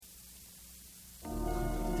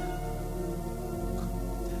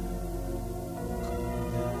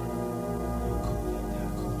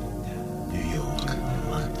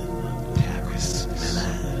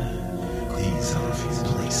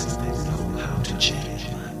Jam,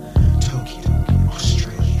 Tokyo,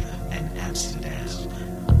 Australia, and Amsterdam.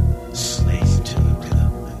 Slave to the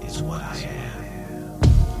rhythm is what I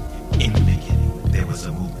am. In the beginning, there was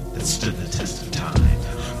a movement that stood the test of time.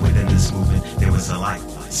 Within this movement, there was a light,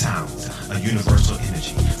 sound, a universal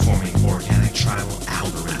energy, forming organic tribal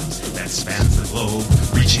algorithms that spans the globe,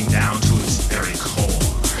 reaching down to its very core.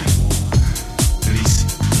 Releasing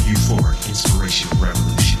euphoric inspirational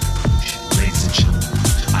revolution. Ladies and gentlemen,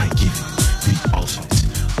 I give you the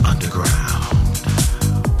ultimate underground.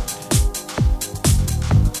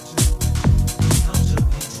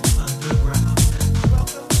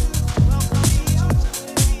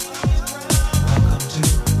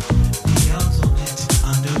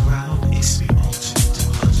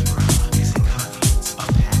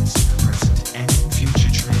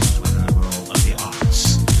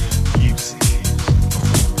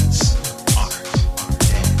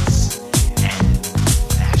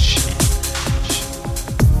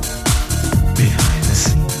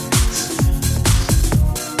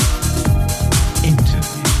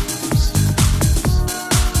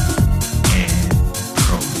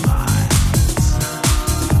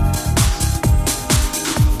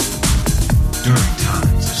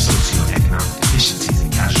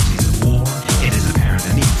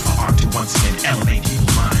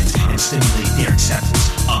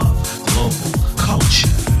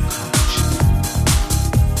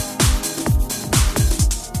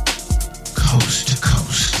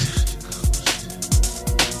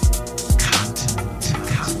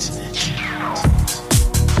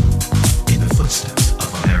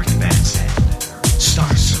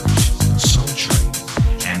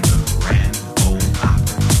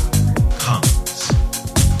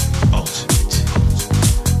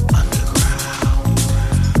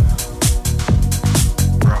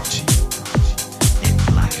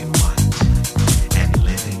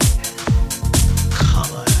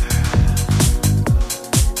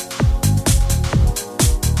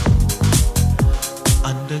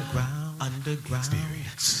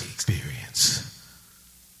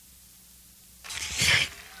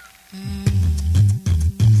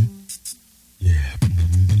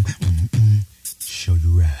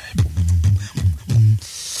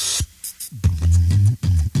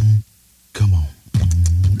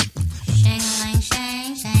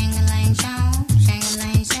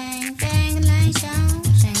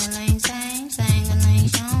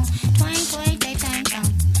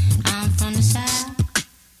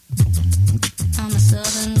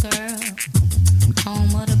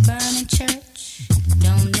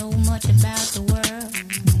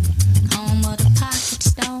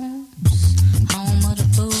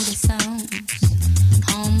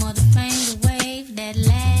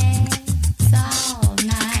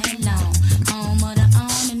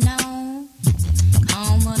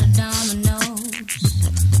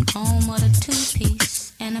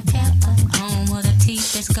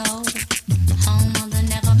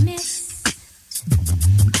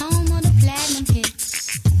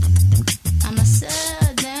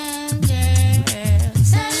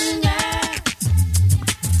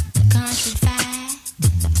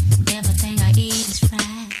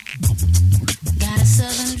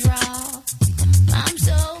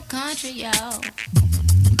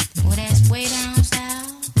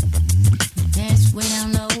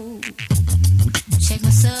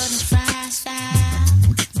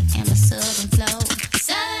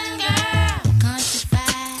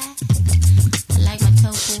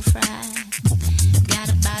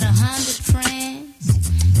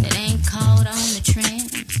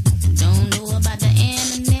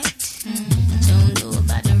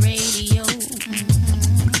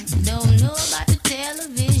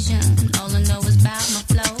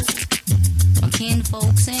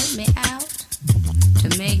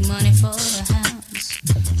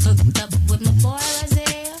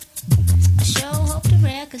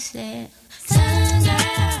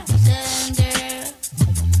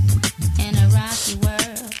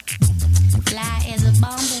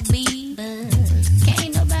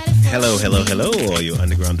 Hello, all you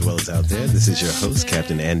underground dwellers out there. This is your host,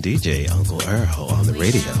 Captain and DJ, Uncle Earl, on the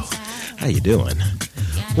radio. How you doing?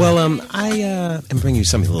 Well, I am bringing you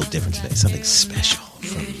something a little different today, something special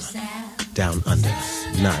from down under,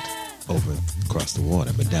 not over across the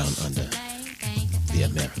water, but down under the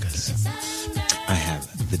Americas. I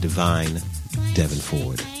have the divine Devin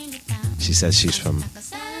Ford. She says she's from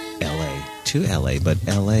L.A. to L.A., but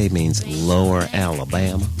L.A. means Lower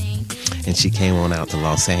Alabama. And she came on out to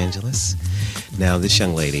Los Angeles. Now, this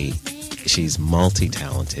young lady, she's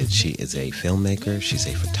multi-talented. She is a filmmaker. She's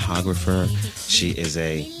a photographer. She is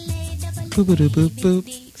a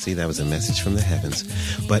boop-a-doop-boop-boop See, that was a message from the heavens.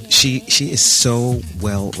 But she is so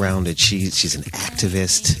well-rounded. She's an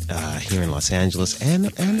activist here in Los Angeles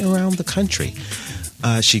and around the country.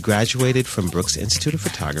 She graduated from Brooks Institute of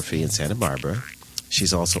Photography in Santa Barbara.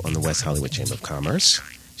 She's also on the West Hollywood Chamber of Commerce.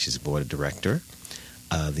 She's a board director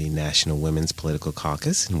of the National Women's Political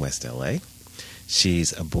Caucus in West L.A.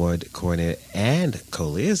 She's a board coordinator and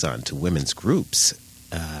co-liaison to women's groups.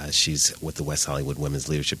 She's with the West Hollywood Women's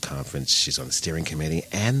Leadership Conference. She's on the steering committee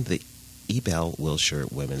and the Ebell Wilshire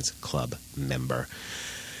Women's Club member.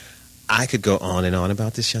 I could go on and on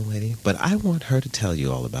about this young lady, but I want her to tell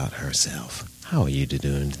you all about herself. How are you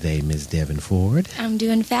doing today, Ms. Devin Ford? I'm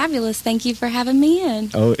doing fabulous. Thank you for having me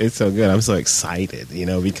in. Oh, it's so good. I'm so excited,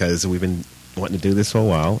 because we've been wanting to do this for a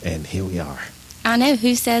while, and here we are. I know.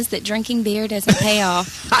 Who says that drinking beer doesn't pay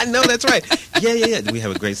off? I know, that's right. Yeah. We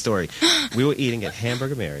have a great story. We were eating at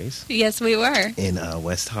Hamburger Mary's. Yes, we were. In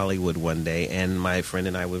West Hollywood one day, and my friend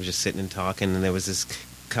and I were just sitting and talking, and there was this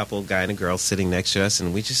couple, guy and a girl, sitting next to us,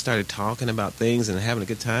 and we just started talking about things and having a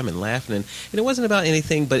good time and laughing, and it wasn't about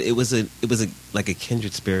anything, but it was like a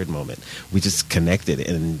kindred spirit moment. We just connected,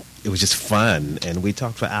 and it was just fun, and we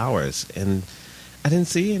talked for hours, and I didn't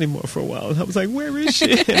see you anymore for a while, and I was like, where is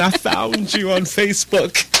she? And I found you on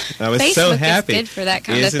Facebook. I was Facebook so happy. Is good for that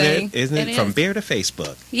kind of thing. Isn't it? From beer to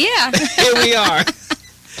Facebook. Yeah. Here we are.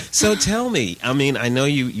 So tell me, I know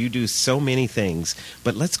you do so many things,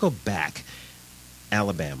 but let's go back.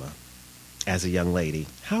 Alabama, as a young lady,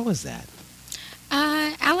 how was that?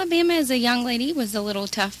 Alabama as a young lady was a little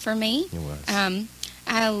tough for me. It was.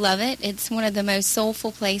 I love it. It's one of the most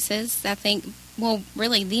soulful places, I think,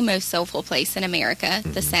 really the most soulful place in America,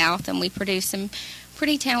 the South, and we produce some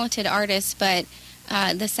pretty talented artists, but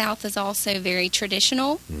the South is also very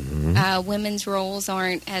traditional. Women's roles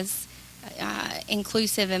aren't as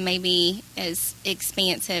inclusive and maybe as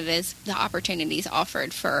expansive as the opportunities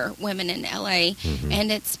offered for women in LA.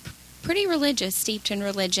 And it's pretty religious, steeped in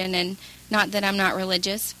religion, and not that I'm not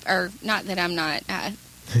religious, or not that I'm not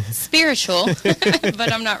spiritual,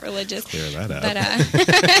 but I'm not religious. Clear that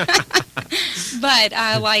up. But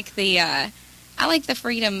I like the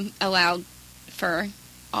freedom allowed for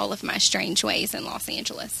all of my strange ways in Los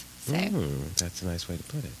Angeles. So that's a nice way to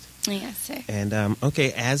put it. Yeah. So. And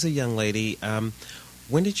okay, as a young lady,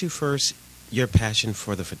 when did you first your passion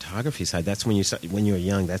for the photography side? That's when you were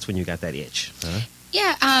young. That's when you got that itch, huh?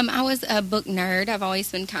 Yeah, I was a book nerd. I've always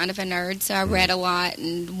been kind of a nerd, so I read a lot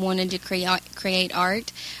and wanted to create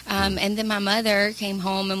art. And then my mother came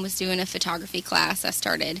home and was doing a photography class. I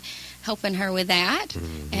started helping her with that,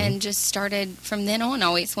 and just started from then on.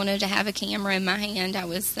 Always wanted to have a camera in my hand. I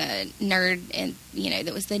was a nerd, and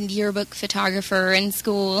that was the yearbook photographer in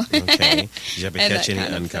school. Okay. Did you ever catch any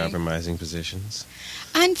uncompromising positions?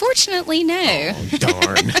 Unfortunately, no. Oh,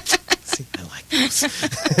 darn. See, I like those.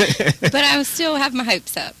 But I still have my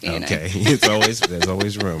hopes up. Okay. There's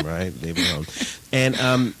always room, right? Leave it alone.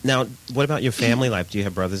 And now, what about your family life? Do you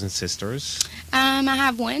have brothers and sisters? I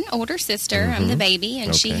have one older sister. I'm the baby,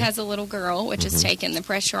 and she has a little girl, which has taken the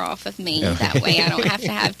pressure off of me. That way I don't have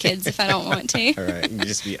to have kids if I don't want to. All right. You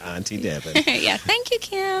just be Auntie Devin. Yeah. Thank you,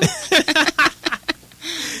 Kim.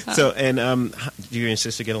 So, and do you and your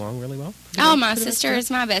sister get along really well? My sister is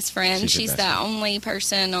my best friend. She's the only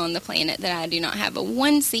person on the planet that I do not have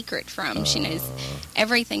one secret from. She knows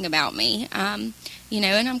everything about me. And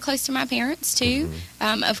I'm close to my parents, too.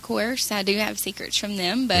 Of course, I do have secrets from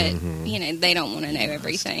them, but, they don't want to know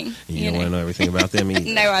everything. You don't want to know everything about them either.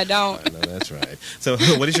 No, I don't. No, that's right. So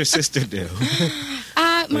what does your sister do?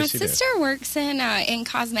 My sister works in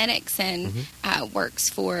cosmetics and works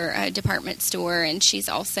for a department store, and she's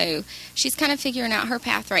kind of figuring out her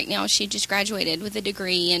path right now. She just graduated with a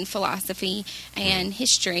degree in philosophy and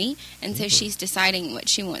history, and so she's deciding what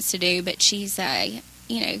she wants to do, but she's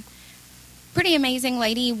pretty amazing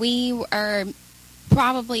lady. We are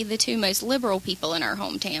probably the two most liberal people in our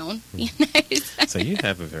hometown. So you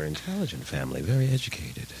have a very intelligent family, very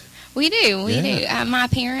educated. We do. My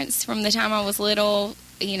parents, from the time I was little,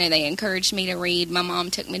 they encouraged me to read. My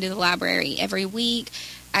mom took me to the library every week.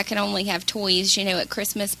 I could only have toys, at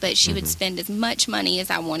Christmas, but she would spend as much money as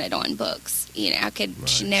I wanted on books.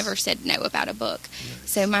 She never said no about a book.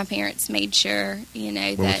 Nice. So my parents made sure,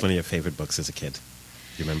 What was one of your favorite books as a kid?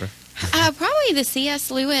 Do you remember? Probably the C.S.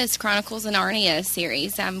 Lewis Chronicles of Narnia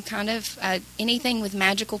series. I'm kind of anything with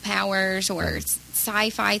magical powers or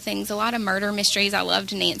sci-fi things. A lot of murder mysteries. I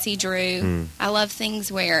loved Nancy Drew. I love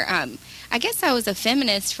things where I guess I was a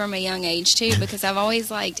feminist from a young age too, because I've always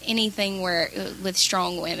liked anything with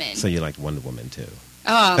strong women. So you like Wonder Woman too?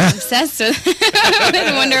 Oh, I'm obsessed with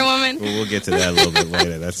Wonder Woman. Well, we'll get to that a little bit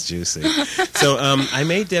later. That's juicy. So I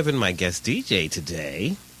made Devin my guest DJ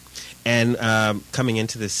today. And coming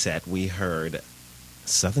into this set, we heard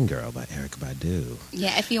Southern Girl by Erykah Badu.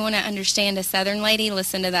 Yeah, if you want to understand a Southern lady,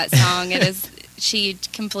 listen to that song. She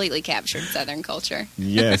completely captured Southern culture.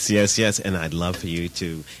 Yes. And I'd love for you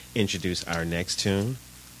to introduce our next tune.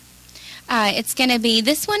 It's going to be,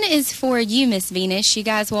 this one is for you, Miss Venus. You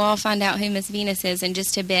guys will all find out who Miss Venus is in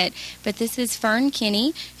just a bit. But this is Fern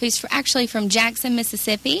Kinney, who's actually from Jackson,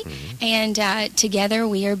 Mississippi. And Together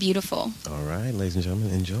We Are Beautiful. All right, ladies and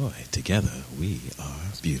gentlemen, enjoy. Together We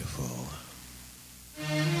Are Beautiful.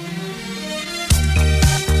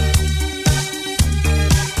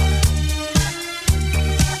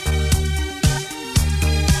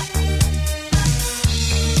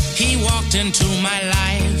 He walked into my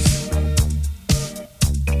life,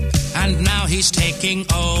 and now he's taking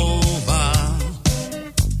over.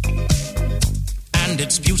 And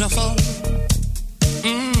it's beautiful.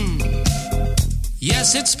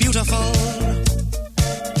 Yes, it's beautiful.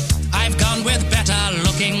 I've gone with better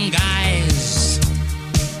looking guys.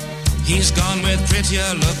 He's gone with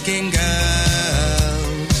prettier looking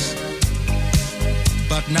girls.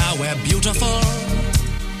 But now we're beautiful.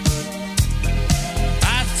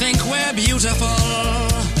 I think we're beautiful.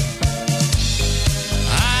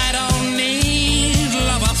 I don't need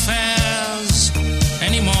love affairs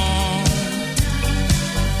anymore.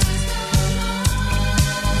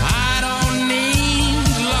 I don't need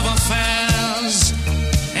love affairs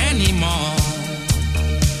anymore.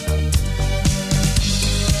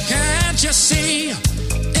 Can't you see?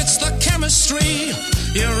 It's the chemistry.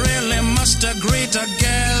 You really must agree.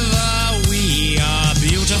 Together we are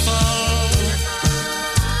beautiful.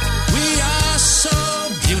 We are so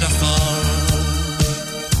beautiful.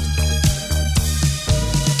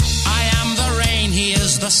 I am the rain, he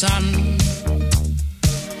is the sun.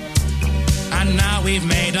 And now we've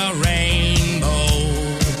made a rainbow.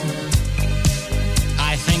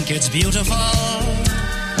 I think it's beautiful.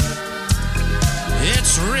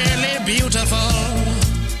 It's really beautiful.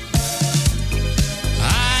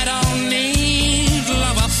 I don't need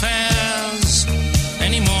love affairs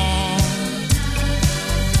anymore.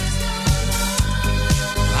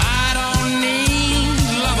 I don't need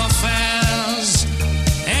love affairs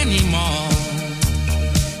anymore.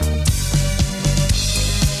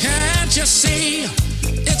 Can't you see?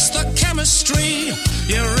 It's the chemistry.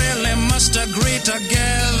 You really must agree.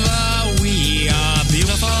 Together we are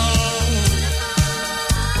beautiful.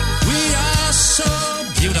 We are so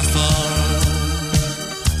beautiful.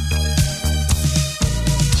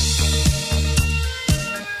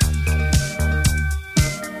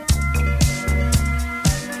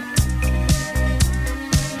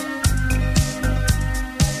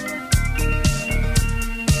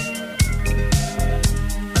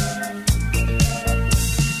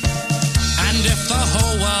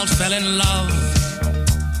 Fell in love,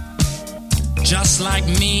 just like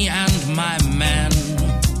me and my man.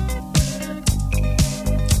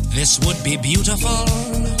 This would be beautiful.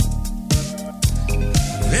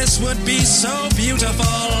 This would be so beautiful.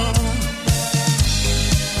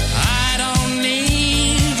 I don't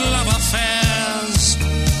need love affairs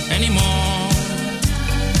anymore.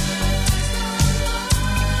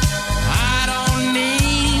 I don't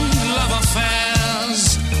need love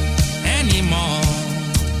affairs anymore.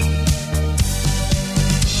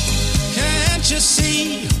 You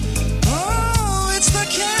see, oh, it's the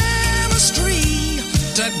chemistry.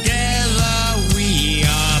 Together we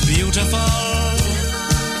are beautiful.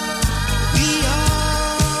 We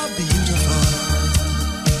are beautiful.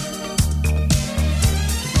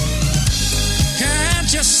 Can't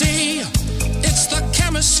you see? It's the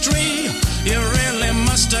chemistry. You really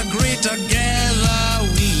must agree. Together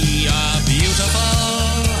we are beautiful.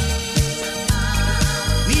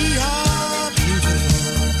 We are beautiful.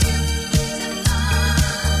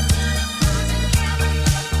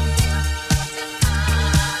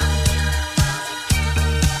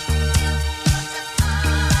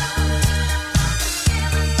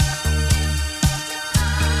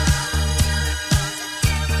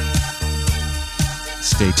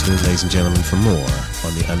 Stay tuned, ladies and gentlemen, for more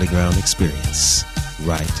on the Underground Experience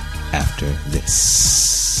right after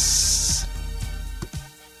this.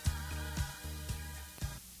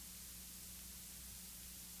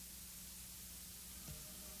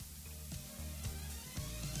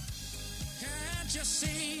 Can't you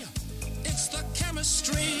see? It's the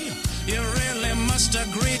chemistry. You really must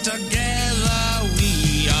agree. Together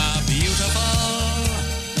we are beautiful.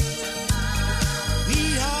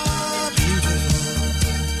 We are beautiful.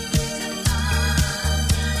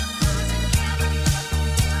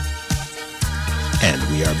 And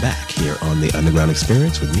we are back here on the Underground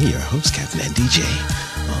Experience with me, your host, Captain and DJ,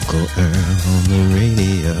 Uncle Earl on the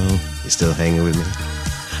radio. You still hanging with me?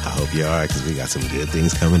 I hope you are, because we got some good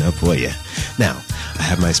things coming up for you. Now, I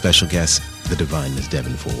have my special guest, the divine Miss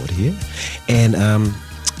Devin Ford here. And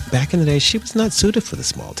back in the day, she was not suited for the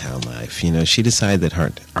small town life. You know, she decided that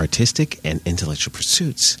her artistic and intellectual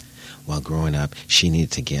pursuits, while growing up, she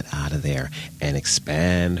needed to get out of there and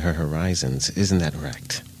expand her horizons. Isn't that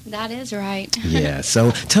correct? That is right. Yeah. So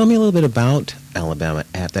tell me a little bit about Alabama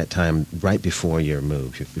at that time, right before your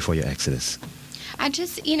move, before your exodus. I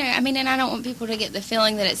just, and I don't want people to get the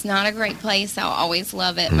feeling that it's not a great place. I'll always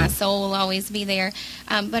love it. My soul will always be there.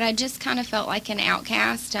 But I just kind of felt like an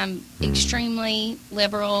outcast. I'm extremely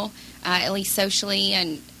liberal, at least socially.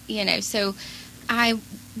 And, so I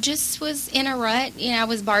just was in a rut. I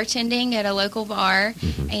was bartending at a local bar,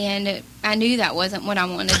 and I knew that wasn't what I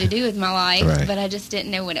wanted to do with my life, Right. but I just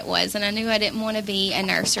didn't know what it was. And I knew I didn't want to be a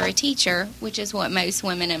nurse or a teacher, which is what most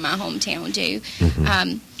women in my hometown do.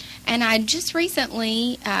 And I just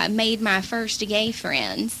recently made my first gay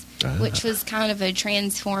friends, which was kind of a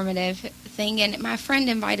transformative thing. And my friend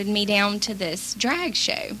invited me down to this drag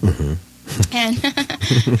show. And,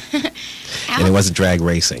 And it wasn't drag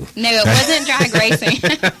racing. No, it wasn't drag racing.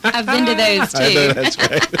 I've been to those too. I know, that's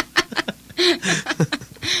right.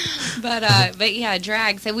 But yeah,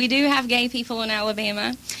 drag. So we do have gay people in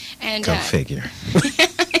Alabama. And Go figure.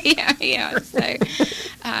 yeah. So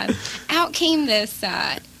out came this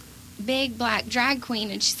big black drag queen,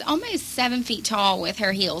 and she's almost 7 feet tall with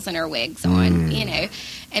her heels and her wigs on,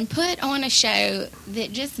 and put on a show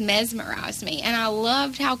that just mesmerized me. And I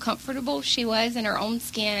loved how comfortable she was in her own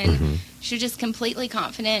skin. She was just completely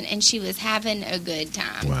confident, and she was having a good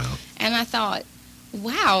time. Wow. And I thought,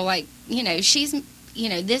 wow, she's,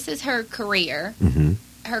 this is her career.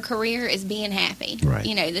 Her career is being happy. Right.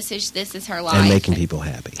 This is her life. And making people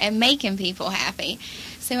happy. And making people happy.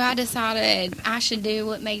 So I decided I should do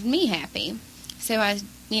what made me happy. So I,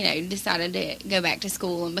 decided to go back to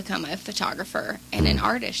school and become a photographer and an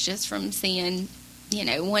artist, just from seeing,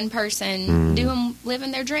 one person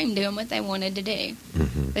living their dream, doing what they wanted to do.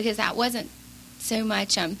 Because that wasn't so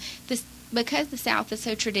much, because the South is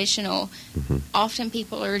so traditional, often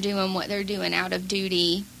people are doing what they're doing out of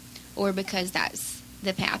duty or because that's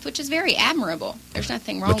the path, which is very admirable. There's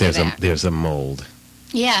nothing wrong with that. There's a mold.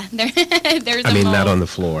 Yeah, there's a mold. mold. Not on the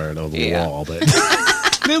floor or on the wall, but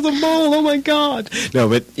there's a mold. Oh my God! No,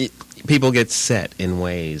 but people get set in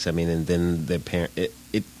ways. And then their parent,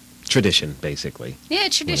 tradition, basically. Yeah,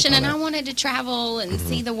 tradition. And I wanted to travel and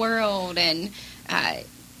see the world and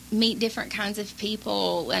meet different kinds of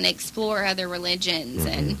people and explore other religions.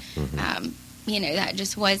 And that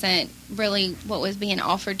just wasn't really what was being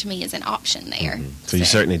offered to me as an option there. So you've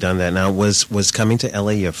certainly done that. Now, was coming to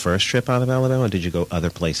L.A. your first trip out of Alabama, or did you go other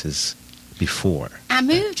places before? I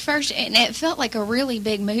moved first, and it felt like a really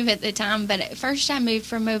big move at the time, but at first I moved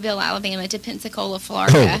from Mobile, Alabama to Pensacola,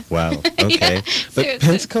 Florida. Oh, wow. Okay. Yeah. But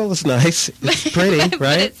Pensacola's nice. It's pretty,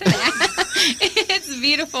 right? It's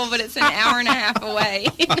beautiful, but it's an hour and a half away.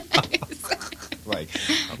 Like,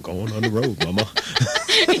 I'm going on the road, Mama.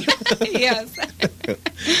 Yes.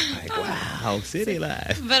 Like, wow, city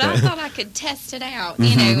life. But I thought I could test it out,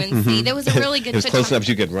 and see. There was a really good. It was close enough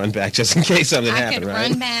you could run back just in case something happened, right? I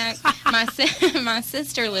could run back. My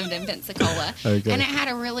sister lived in Pensacola, and it had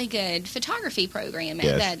a really good photography program.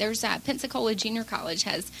 Yes. There's Pensacola Junior College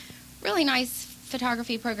has really nice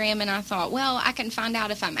photography program, and I thought, well, I can find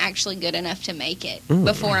out if I'm actually good enough to make it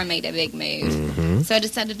before I made a big move. So I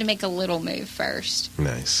decided to make a little move first.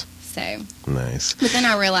 Nice. So nice. But then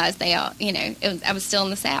I realized they all, I was still in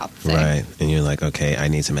the South. So. Right, and you're like, okay, I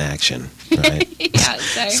need some action, right? Yeah.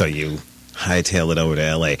 So you hightail it over to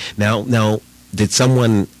L.A. Now, did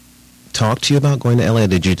someone talk to you about going to L.A., or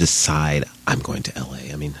did you decide, I'm going to L.A.?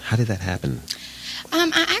 How did that happen?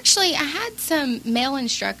 I had some male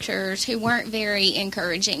instructors who weren't very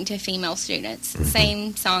encouraging to female students.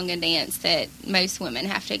 Same song and dance that most women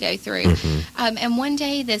have to go through. And one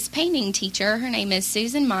day, this painting teacher, her name is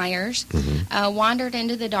Susan Myers, wandered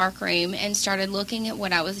into the dark room and started looking at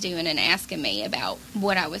what I was doing and asking me about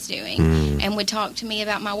what I was doing, and would talk to me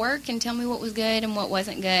about my work and tell me what was good and what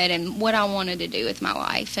wasn't good and what I wanted to do with my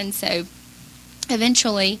life. And so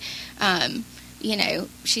eventually,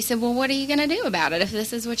 she said, well, what are you going to do about it? If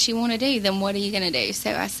this is what you want to do, then what are you going to do?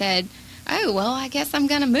 So I said, oh, well, I guess I'm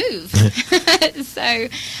going to move. So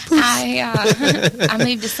I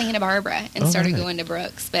moved to Santa Barbara and started going to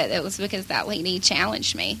Brooks, but it was because that lady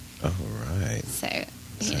challenged me. All right. So,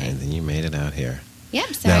 and then you made it out here.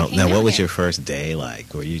 Yep. So now what was your first day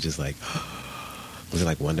like? Were you just like, was it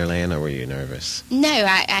like Wonderland, or were you nervous? No,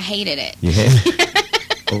 I hated it. You hated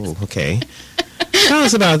it? Oh, okay. Tell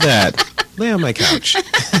us about that. Lay on my couch.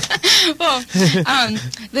 Well,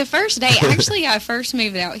 the first day, actually, I first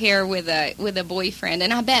moved out here with a boyfriend,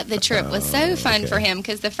 and I bet the trip was so fun for him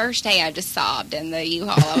because the first day I just sobbed in the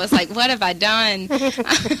U-Haul. I was like, "What have I done?"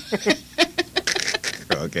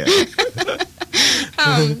 Okay.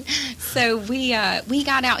 So we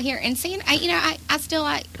got out here, and I still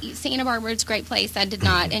like Santa Barbara. It's a great place. I did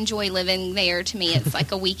not enjoy living there. To me, it's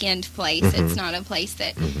like a weekend place. It's not a place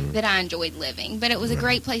that I enjoyed living. But it was a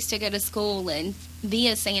great place to go to school, and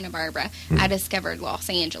via Santa Barbara, I discovered Los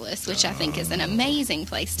Angeles, which I think is an amazing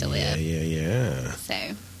place to live. Yeah. So.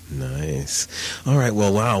 Nice. All right.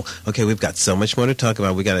 Well, wow. Okay, we've got so much more to talk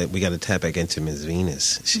about. We got to tap back into Ms.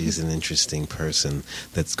 Venus. She's an interesting person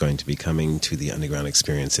that's going to be coming to the Underground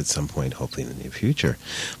Experience at some point, hopefully in the near future.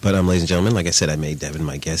 But ladies and gentlemen, like I said, I made Devin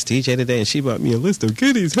my guest DJ today, and she brought me a list of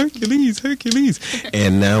goodies. Hercules.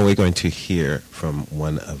 And now we're going to hear from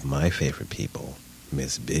one of my favorite people,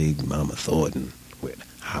 Miss Big Mama Thornton with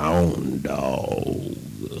Hound Dog.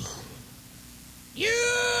 You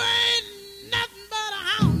ain't nothing but a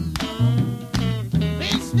hound dog,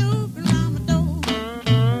 been snooping around my door.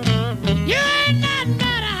 You ain't nothing but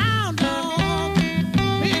a hound dog,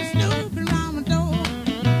 been snooping around my door.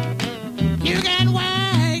 You can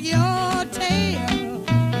wag your tail,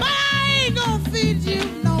 but I ain't gonna feed you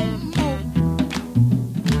no more.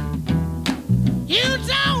 You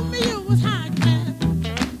told me you was high class,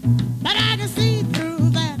 but I can see through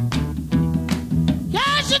that.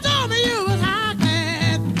 Yes, you told me you was high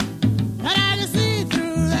class, but I can see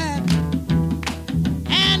through that.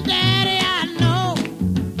 And Daddy, I know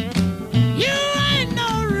you ain't no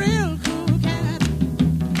real cool cat.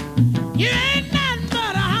 You ain't nothing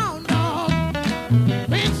but a hound dog,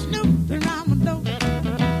 been snooping around my door.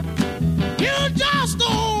 You just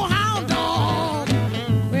old hound dog,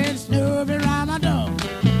 been snooping around my door.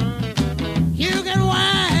 You can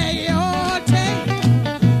wag your tail,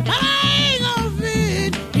 but I ain't gonna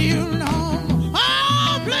feed you no more.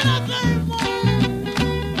 Oh, plenty more.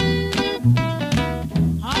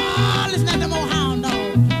 Oh, listen to them old hound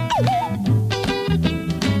dogs.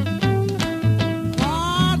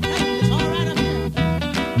 Oh, plenty, it's all right up here.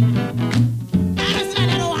 Now listen to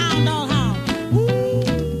that old hound dog howl. Ooh.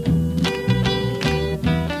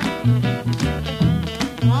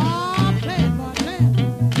 Oh, play it, boy, play it.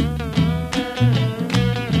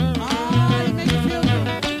 Oh, you make me feel good.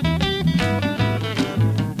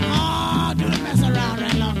 Oh, do the mess around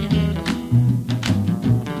right long here.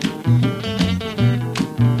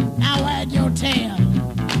 Now wag your tail.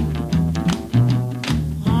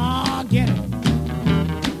 Oh, get it.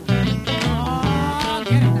 Oh,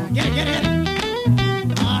 get it now. Get it.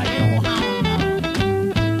 Oh, you old hound dog.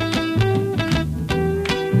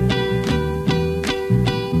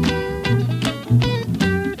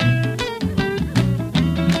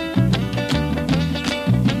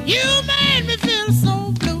 You made me feel so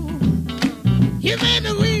blue. You made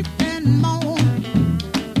me weep and moan.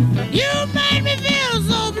 You made me feel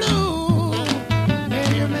so blue. Yeah,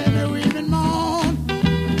 you made me weep and moan.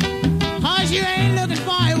 'Cause you ain't looking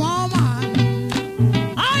for a woman.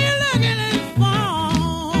 Are you looking for?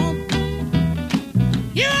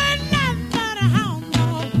 You ain't nothing but a hound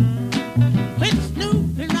dog, quit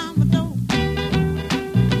snooping around my door.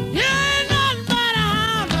 You ain't nothing but a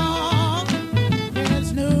hound dog, quit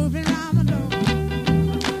snooping around my door.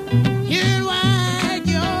 You can wag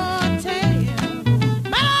your tail,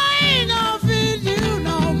 but I ain't gonna feed you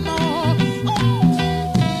no more.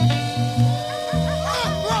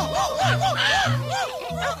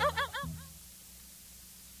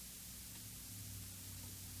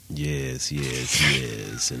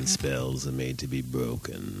 Yes, and spells are made to be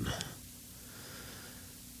broken.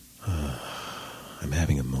 I'm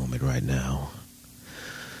having a moment right now.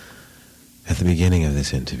 At the beginning of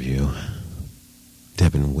this interview,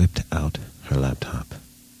 Devin whipped out her laptop,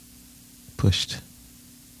 pushed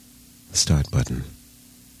the start button,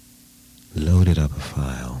 loaded up a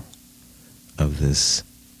file of this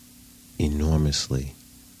enormously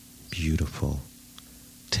beautiful,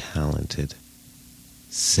 talented,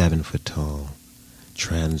 7-foot-tall,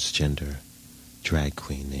 transgender drag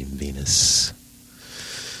queen named Venus.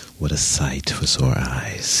 What a sight for sore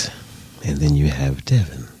eyes. And then you have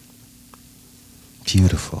Devin.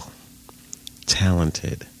 Beautiful,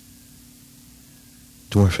 talented,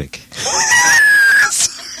 dwarfic.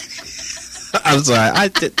 I'm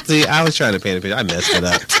sorry. I was trying to paint a picture. I messed it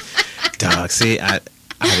up. Dog, see, I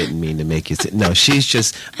didn't mean to make you say. No, she's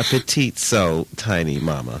just a petite, so tiny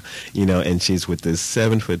mama, and she's with this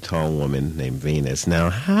 7-foot-tall woman named Venus.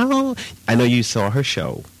 Now, I know you saw her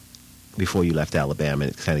show before you left Alabama,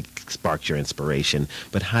 and it kind of sparked your inspiration,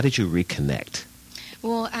 but how did you reconnect?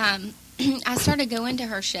 Well, I started going to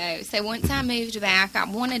her show. So once I moved back, I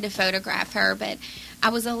wanted to photograph her, but I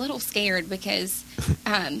was a little scared because,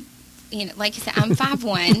 like you said, I'm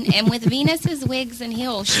 5'1", and with Venus's wigs and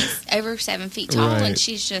heels, she's over 7 feet tall, Right. and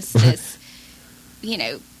she's just this,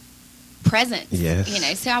 presence.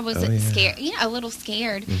 Yes. So I was scared, a little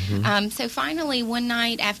scared. Mm-hmm. So finally, one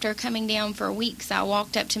night after coming down for weeks, I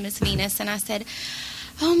walked up to Miss Venus and I said,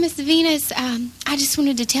 "Oh, Miss Venus, I just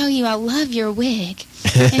wanted to tell you I love your wig."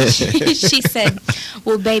 And she said,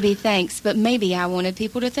 "Well, baby, thanks, but maybe I wanted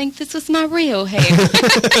people to think this was my real hair."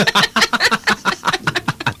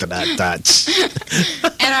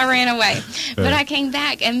 And I ran away. But I came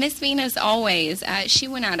back, and Miss Venus always, she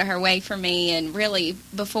went out of her way for me, and really,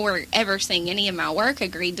 before ever seeing any of my work,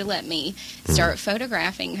 agreed to let me start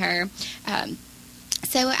photographing her.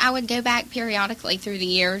 So I would go back periodically through the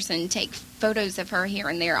years and take photos of her here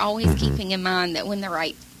and there, always keeping in mind that when the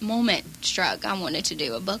right moment struck, I wanted to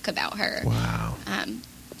do a book about her. Wow.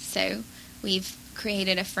 So we've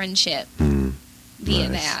created a friendship Nice. via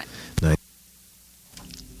that. Nice.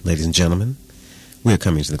 Ladies and gentlemen, we are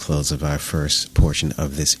coming to the close of our first portion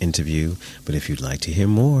of this interview, but if you'd like to hear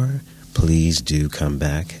more, please do come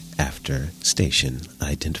back after station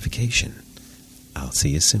identification. I'll see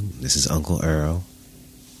you soon. This is Uncle Earl.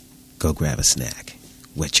 Go grab a snack.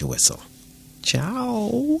 Wet your whistle.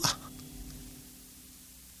 Ciao.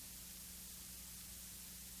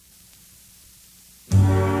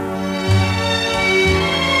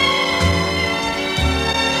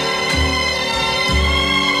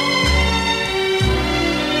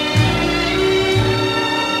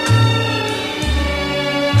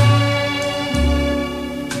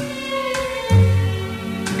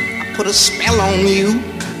 Put a spell on you.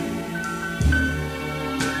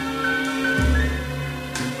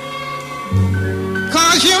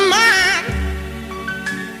 Cause you're mine.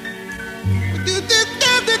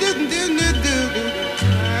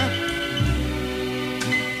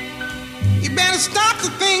 You better stop the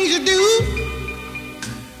things you do.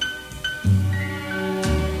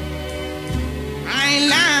 I ain't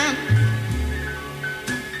lying.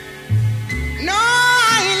 No,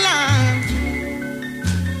 I ain't lying.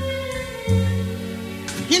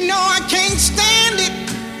 You know I can't stand it.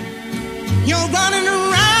 You're running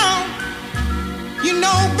around. You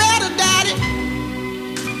know better, Daddy.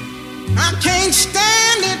 I can't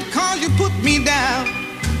stand it 'cause you put me down.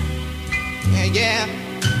 Yeah.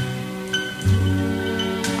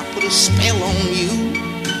 I put a spell on you.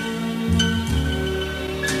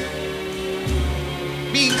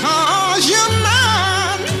 Because you're mine.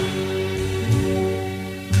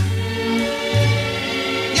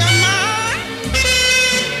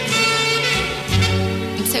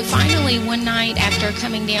 So finally, one night after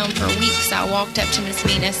coming down for weeks, I walked up to Miss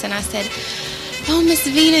Venus and I said, "Oh, Miss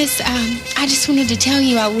Venus, I just wanted to tell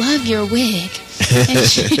you I love your wig." And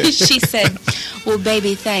she said, "Well,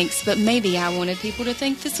 baby, thanks, but maybe I wanted people to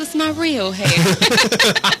think this was my real hair."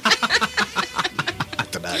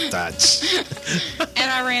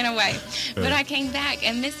 And I ran away. But I came back,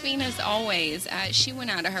 and Miss Venus always, she went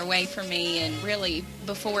out of her way for me, and really,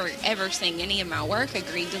 before ever seeing any of my work,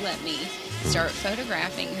 agreed to let me start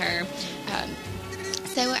photographing her.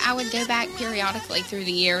 So I would go back periodically through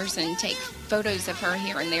the years and take photos of her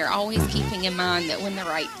here and there, always keeping in mind that when the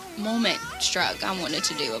right moment struck, I wanted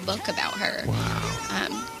to do a book about her.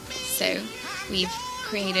 Wow. So we've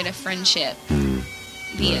created a friendship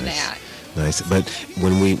via that. Nice. But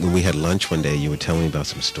when we had lunch one day, you were telling me about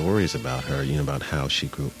some stories about her, about how she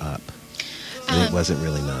grew up. And it wasn't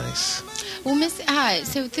really nice. Well,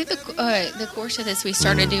 so through the course of this, we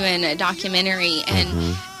started doing a documentary,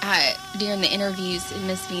 and during the interviews,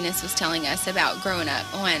 Miss Venus was telling us about growing up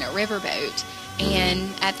on a riverboat. And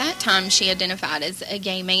at that time, she identified as a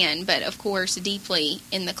gay man, but of course, deeply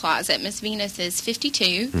in the closet. Miss Venus is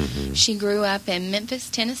 52. She grew up in Memphis,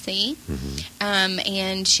 Tennessee,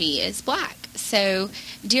 and she is black. So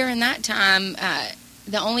during that time,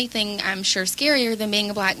 the only thing I'm sure scarier than being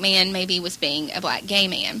a black man maybe was being a black gay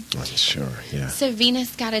man. Sure, yeah. So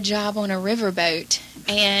Venus got a job on a riverboat,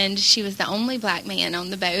 and she was the only black man on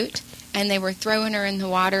the boat. And they were throwing her in the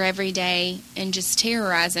water every day and just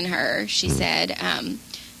terrorizing her, she said,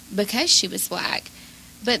 because she was black.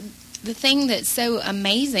 But the thing that's so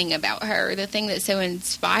amazing about her, the thing that's so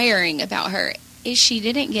inspiring about her, is she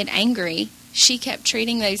didn't get angry. She kept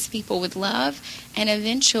treating those people with love, and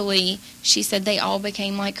eventually, she said they all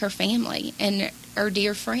became like her family and her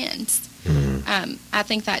dear friends. I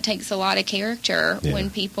think that takes a lot of character when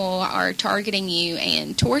people are targeting you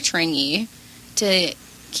and torturing you to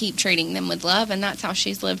keep treating them with love, and that's how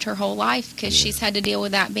she's lived her whole life, because she's had to deal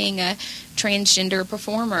with that being a transgender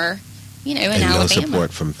performer in and Alabama. no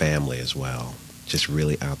support from family as well. Just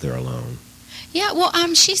really out there alone. Yeah, well,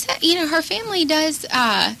 she said, her family does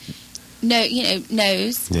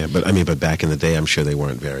knows. Yeah, but back in the day, I'm sure they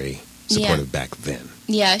weren't very supportive back then.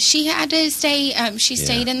 Yeah, she had to stay. She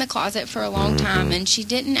stayed in the closet for a long time, and she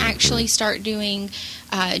didn't actually start doing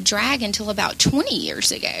drag until about 20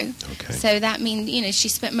 years ago. Okay. So that means, she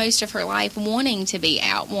spent most of her life wanting to be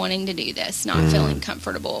out, wanting to do this, not feeling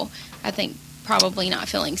comfortable. I think probably not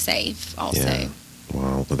feeling safe also. Yeah.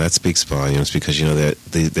 Well, that speaks volumes because,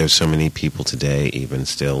 there's so many people today even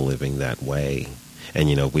still living that way.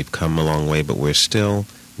 And, we've come a long way, but we're still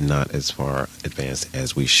not as far advanced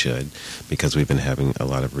as we should because we've been having a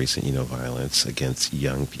lot of recent, violence against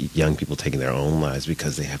young people taking their own lives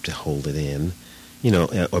because they have to hold it in,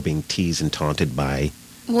 or being teased and taunted by...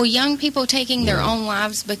 Well, young people taking their own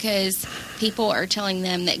lives because people are telling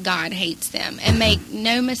them that God hates them. And make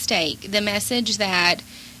no mistake, the message that,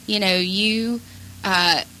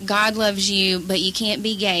 God loves you, but you can't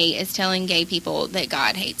be gay is telling gay people that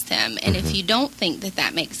God hates them. And if you don't think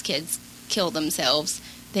that makes kids kill themselves,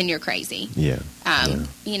 then you're crazy. Yeah. And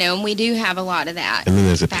we do have a lot of that. And then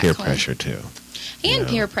there's a peer pressure, too. And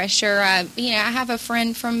peer pressure. I have a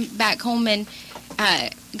friend from back home, and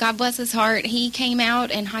God bless his heart, he came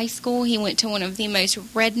out in high school. He went to one of the most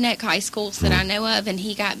redneck high schools that I know of, and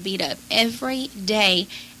he got beat up every day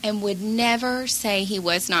and would never say he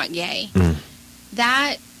was not gay.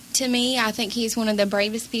 That, to me, I think he's one of the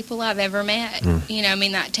bravest people I've ever met.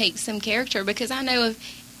 That takes some character because I know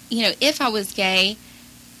if I was gay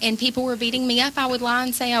and people were beating me up, I would lie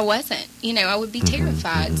and say I wasn't. I would be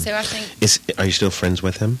terrified. So I think... Are you still friends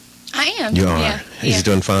with him? I am. You are? Yeah. He's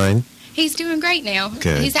doing fine? He's doing great now.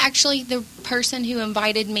 Good. He's actually the person who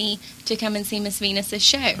invited me to come and see Miss Venus's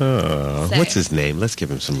show. Oh, what's his name? Let's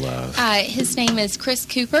give him some love. His name is Chris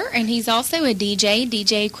Cooper, and he's also a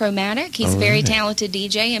DJ Chromatic. He's a very talented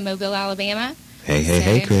DJ in Mobile, Alabama.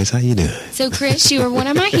 Hey, Chris, how you doing? So, Chris, you are one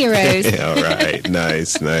of my heroes. All right,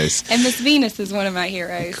 nice. And Miss Venus is one of my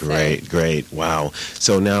heroes. Great. Wow.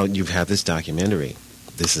 So now you've had this documentary.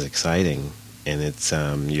 This is exciting. And it's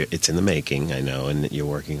in the making, I know, and you're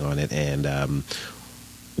working on it. And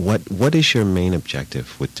what is your main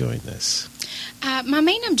objective with doing this? My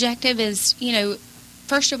main objective is,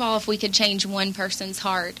 first of all, if we could change one person's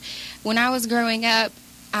heart. When I was growing up,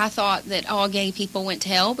 I thought that all gay people went to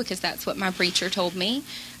hell because that's what my preacher told me.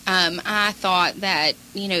 I thought that,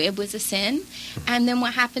 it was a sin. And then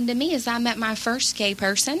what happened to me is I met my first gay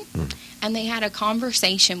person, and they had a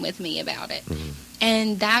conversation with me about it.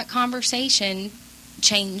 And that conversation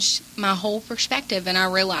changed my whole perspective, and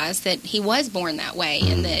I realized that he was born that way,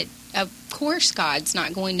 and that, of course, God's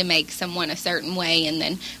not going to make someone a certain way and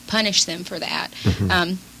then punish them for that.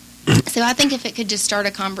 So I think if it could just start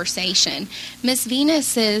a conversation. Miss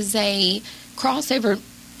Venus is a crossover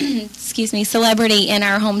celebrity in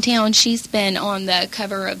our hometown. She's been on the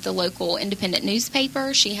cover of the local independent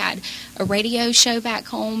newspaper. She had a radio show back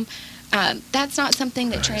home. That's not something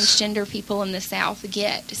that transgender people in the South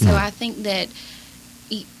get. So I think that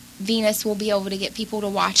Venus will be able to get people to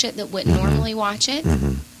watch it that wouldn't normally watch it.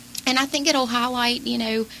 And I think it'll highlight,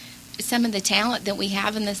 some of the talent that we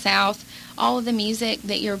have in the South. All of the music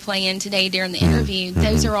that you're playing today during the interview,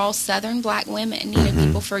 those are all Southern black women.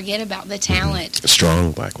 People forget about the talent.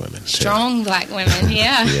 Strong black women. Strong black women,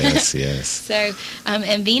 yeah. Yes. So,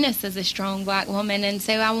 and Venus is a strong black woman, and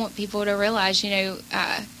so I want people to realize,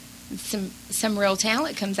 some real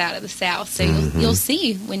talent comes out of the South. So you'll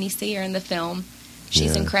see when you see her in the film.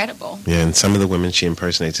 She's incredible. Yeah, and some of the women she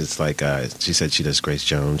impersonates, it's like, she said she does Grace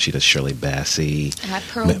Jones, she does Shirley Bassey,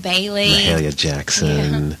 Pearl Bailey, Mahalia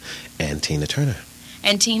Jackson, and Tina Turner.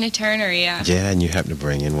 Yeah. Yeah, and you happen to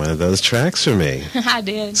bring in one of those tracks for me. I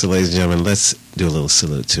did. So, ladies and gentlemen, let's do a little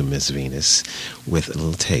salute to Miss Venus with a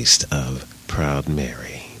little taste of Proud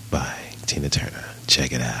Mary by Tina Turner.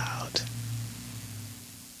 Check it out.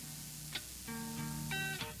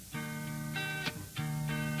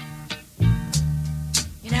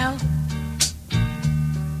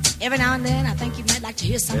 Every now and then, I think you might like to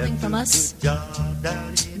hear something from us.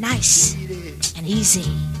 Nice and easy.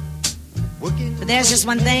 But there's just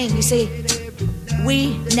one thing, you see.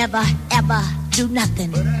 We never, ever do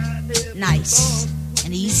nothing nice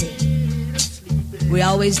and easy. We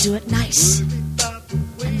always do it nice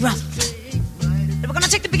and rough. But we're going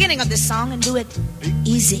to take the beginning of this song and do it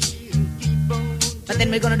easy. But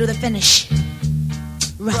then we're going to do the finish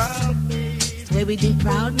rough. It's the way we do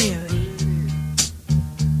Proud Mary.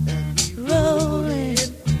 Rolling,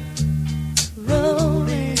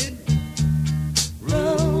 rolling,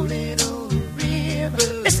 rolling on the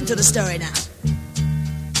river. Listen to the story now.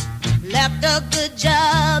 left a good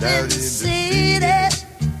job in the city,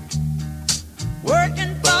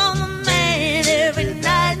 working for the man every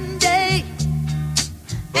night and day.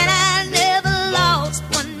 And I never lost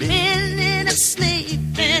 1 minute of sleep,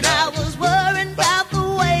 and I was worried about the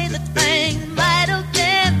way that things might have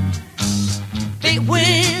been. Big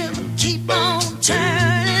wheel keep on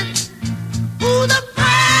turning. Ooh, the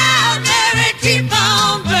proud Mary keep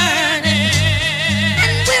on burning.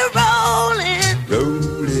 And we're rolling,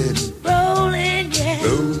 rolling, yeah,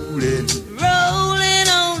 rolling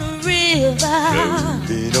on the river.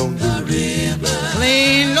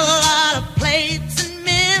 Cleaned a lot of plates in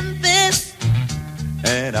Memphis,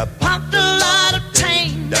 And I pumped a lot of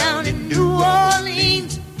tang down in New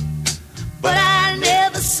Orleans. But I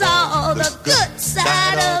never saw the good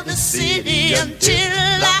side of the city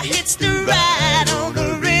until I hitched the ride on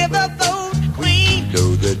the riverboat queen.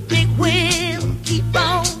 know that Big wheel keep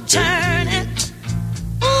on turning.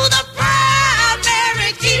 Ooh, the proud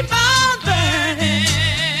Mary keep on burning.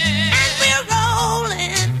 And we're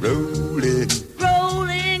rolling, rolling,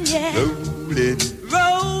 rolling, yeah, rolling,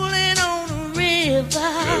 rolling on the river.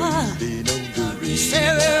 rolling on the Say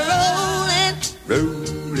we're rolling,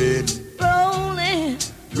 rolling, rolling,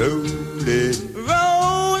 rolling,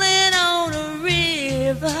 rolling on the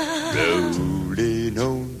river. rolling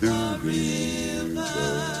on the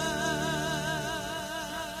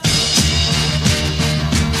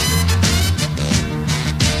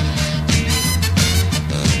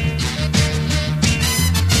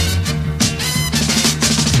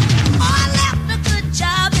I left a good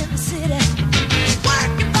job in the city,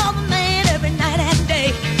 working for the man every night and day.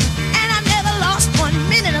 And I never lost 1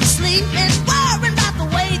 minute of sleep, and worrying about the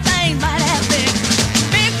way things might have been.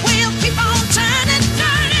 Big wheel keep on turning,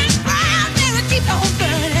 turning, round, never keep on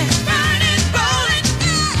burning, burning, rolling,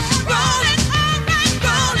 rolling,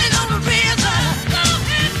 rolling on the river,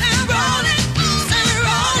 rolling,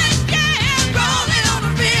 rolling, yeah, rolling on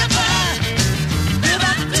the river.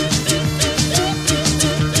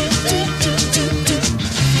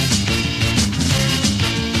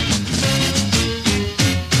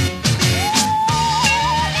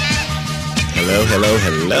 Hello, hello,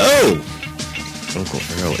 hello! Uncle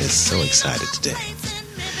Earl is so excited today.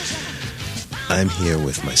 I'm here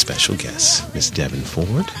with my special guest, Miss Devin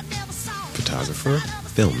Ford, photographer,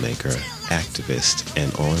 filmmaker, activist,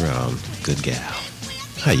 and all-around good gal.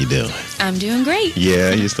 How you doing? I'm doing great.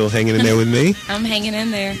 Yeah, you still hanging in there with me? I'm hanging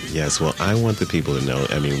in there. Yes, well, I want the people to know,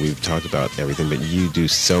 I mean, we've talked about everything, but you do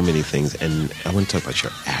so many things, and I want to talk about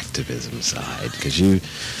your activism side, because you're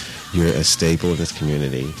a staple in this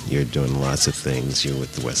community. You're doing lots of things. You're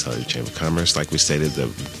with the West Hollywood Chamber of Commerce, like we stated, the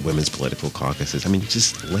Women's Political Caucuses. I mean,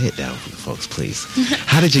 just lay it down for the folks, please.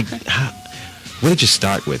 What did you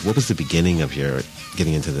start with? What was the beginning of your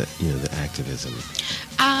getting into the activism?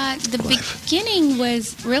 The Life. beginning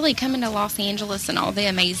was really coming to Los Angeles and all the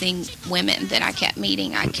amazing women that I kept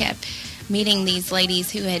meeting. I kept meeting these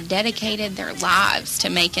ladies who had dedicated their lives to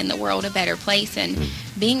making the world a better place. And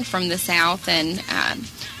being from the South and,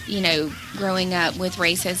 growing up with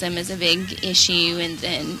racism is a big issue, and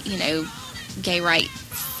then, gay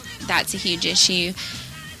rights, that's a huge issue.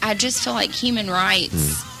 I just feel like human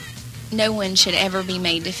rights, no one should ever be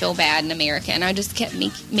made to feel bad in America. And I just kept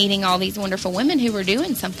meeting all these wonderful women who were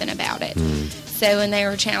doing something about it. And they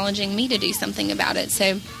were challenging me to do something about it.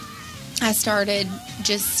 So I started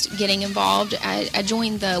just getting involved. I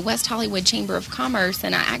joined the West Hollywood Chamber of Commerce,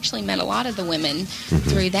 and I actually met a lot of the women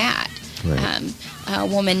through that. Right. A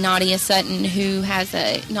woman, Nadia Sutton, who has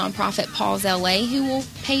a nonprofit, Paws LA, who will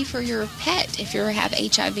pay for your pet if you have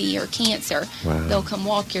HIV or cancer. Wow. They'll come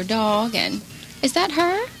walk your dog. And is that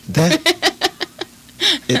her?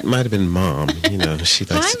 It might have been Mom. She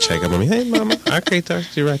likes Hi, to check up Mom. on me. Hey, Mama, I can't talk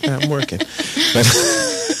to you right now. I'm working. But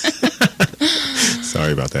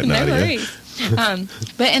sorry about that, No Nadia. worries. And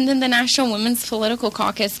then the National Women's Political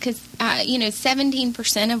Caucus, because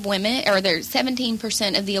 17% of women, or there's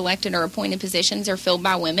 17% of the elected or appointed positions are filled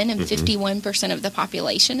by women, and 51% of the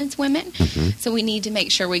population is women. So we need to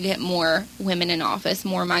make sure we get more women in office,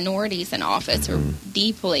 more minorities in office, or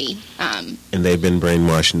deeply. And they've been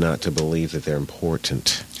brainwashed not to believe that they're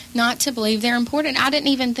important. Not to believe they're important. I didn't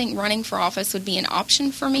even think running for office would be an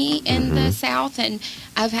option for me in the South, and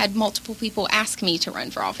I've had multiple people ask me to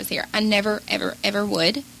run for office here. I never, ever, ever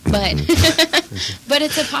would, but but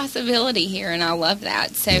it's a possibility here, and I love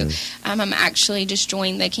that. So I'm actually just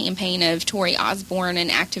joined the campaign of Tori Osborne, an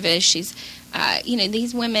activist. She's,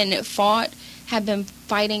 these women have been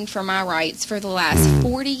fighting for my rights for the last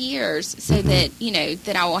 40 years so that,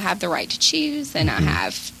 that I will have the right to choose and I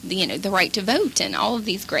have, the right to vote and all of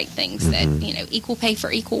these great things that, equal pay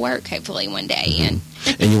for equal work, hopefully one day. And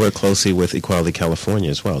you work closely with Equality California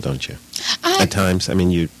as well, don't you? At times, I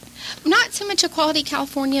mean, not so much Equality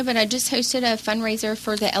California, but I just hosted a fundraiser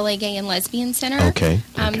for the LA Gay and Lesbian Center. Okay.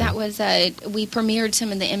 That was we premiered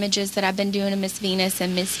some of the images that I've been doing of Miss Venus,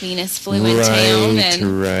 and Miss Venus flew in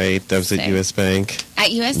town. Right. That was at U.S. Bank.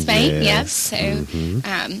 At U.S. Bank, yep. Yes. So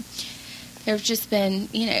there's just been,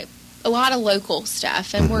 a lot of local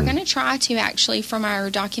stuff, and we're going to try to actually, from our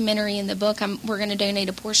documentary in the book, we're going to donate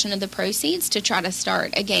a portion of the proceeds to try to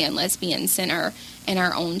start a gay and lesbian center in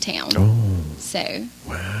our own town. Oh, so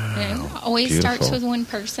wow! Always Beautiful. starts with one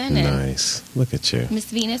person. And nice. Look at you. Miss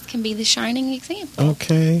Venus can be the shining example.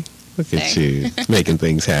 Okay. Look at you making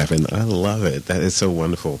things happen. I love it. That is so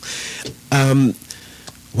wonderful.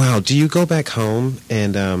 Wow. Do you go back home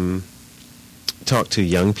and talk to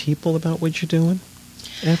young people about what you're doing?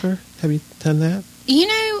 Ever? Have you done that?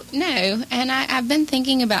 No. And I've been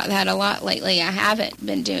thinking about that a lot lately. I haven't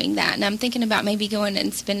been doing that. And I'm thinking about maybe going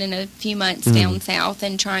and spending a few months down south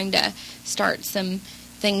and trying to start some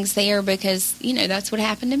things there because, that's what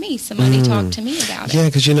happened to me. Somebody talked to me about it. Yeah,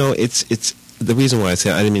 because, it's the reason why I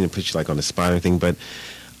said, I didn't mean to put you on the spot or anything, but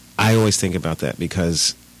I always think about that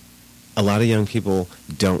because a lot of young people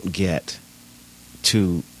don't get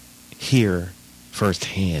to hear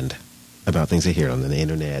firsthand about things they hear on the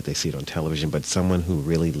internet, they see it on television, but someone who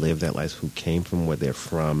really lived that life, who came from where they're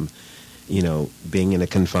from, being in a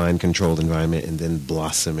confined, controlled environment and then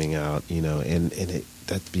blossoming out, and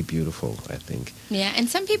that'd be beautiful, I think. Yeah, and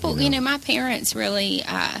some people, my parents really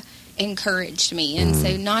encouraged me, and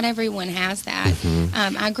so not everyone has that.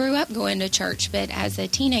 I grew up going to church, but as a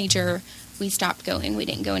teenager, we stopped going. We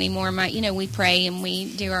didn't go anymore. We pray and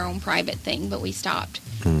we do our own private thing, but we stopped.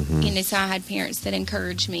 So I had parents that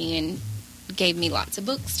encouraged me and gave me lots of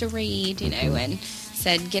books to read, and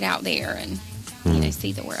said, get out there and,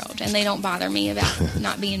 see the world. And they don't bother me about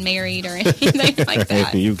not being married or anything like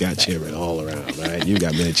that. You got children all around, right? You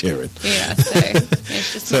got many children. Yeah, so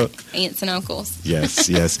it's just like aunts and uncles. Yes.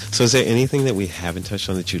 So is there anything that we haven't touched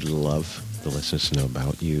on that you'd love the listeners to know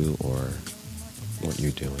about you or what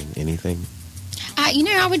you're doing? Anything?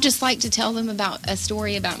 I would just like to tell them about a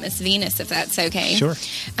story about Miss Venus, if that's okay. Sure.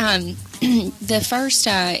 The first,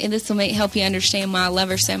 and this will help you understand why I love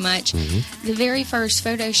her so much. The very first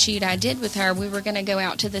photo shoot I did with her, we were going to go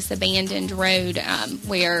out to this abandoned road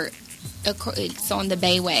where it's on the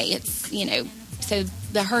Bayway. It's, so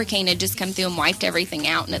the hurricane had just come through and wiped everything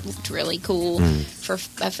out, and it looked really cool for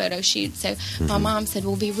a photo shoot. So my mom said,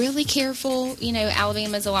 well, be really careful.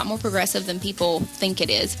 Alabama's a lot more progressive than people think it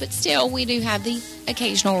is, but still, we do have the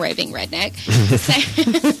occasional raving redneck.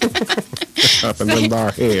 Up in the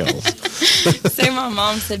bar hills. So my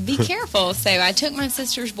mom said, be careful. So I took my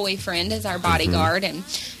sister's boyfriend as our bodyguard, and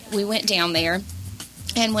we went down there.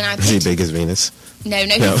 And when Is he big as Venus? No,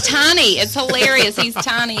 he's tiny. It's hilarious. He's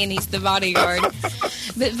tiny, and he's the bodyguard.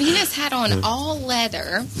 But Venus had on all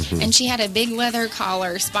leather, and she had a big leather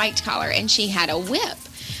collar, spiked collar, and she had a whip.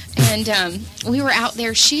 And we were out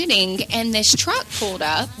there shooting, and this truck pulled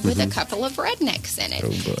up with a couple of rednecks in it.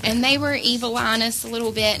 Oh, boy. And they were evil-eyeing us a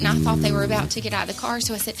little bit, and I thought they were about to get out of the car.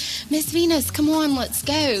 So I said, Miss Venus, come on, let's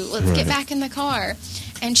go. Let's get back in the car.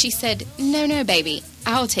 And she said, no, baby,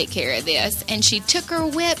 I'll take care of this. And she took her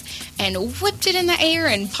whip and whipped it in the air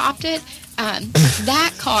and popped it.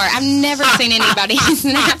 That car, I've never seen anybody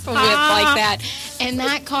snap a whip like that. And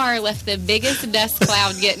that car left the biggest dust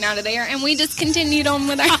cloud getting out of there, and we just continued on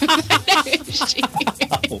with our photo shoot.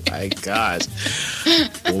 Oh, my gosh.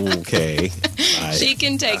 Okay. She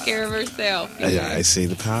can take care of herself. I see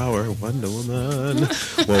the power. Wonder Woman.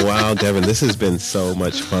 Well, wow, Devin, this has been so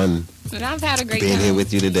much fun. And I've had a great being time here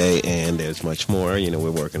with you today, and there's much more.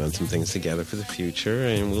 We're working on some things together for the future,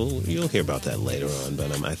 and you'll hear about that later on.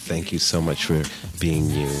 But I thank you so much for being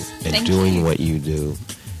you and doing what you do,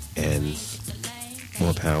 and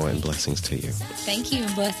more power and blessings to you. Thank you,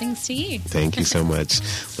 and blessings to you. Thank you so much.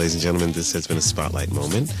 Ladies and gentlemen, this has been a Spotlight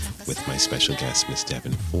Moment with my special guest, Miss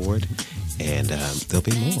Devin Ford, and there'll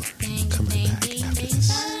be more. Come right back after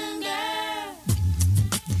this.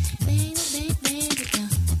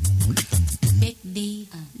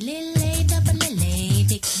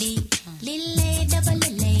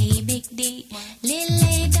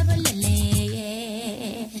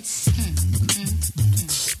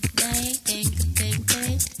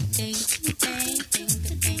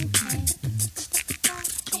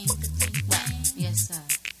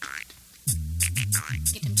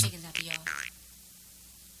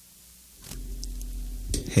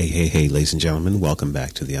 Hey, ladies and gentlemen, welcome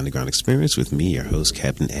back to the Underground Experience with me, your host,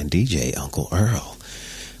 Captain and DJ, Uncle Earl.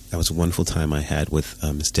 That was a wonderful time I had with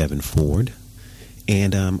Miss Devin Ford.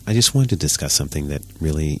 And I just wanted to discuss something that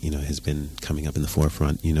really, has been coming up in the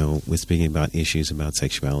forefront. We're speaking about issues about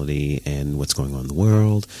sexuality and what's going on in the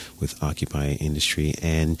world with Occupy industry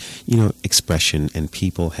and, expression and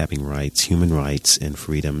people having rights, human rights and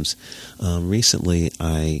freedoms. Recently,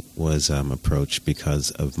 I was approached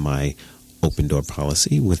because of my open door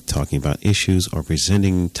policy with talking about issues or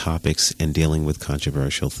presenting topics and dealing with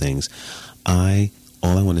controversial things. All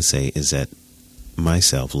I want to say is that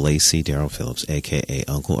myself, Lacey Darrell Phillips, a.k.a.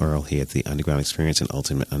 Uncle Earl here at the Underground Experience and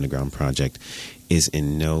Ultimate Underground Project, is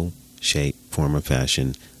in no shape, form, or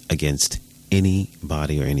fashion against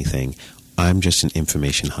anybody or anything. I'm just an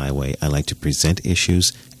information highway. I like to present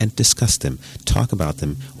issues and discuss them, talk about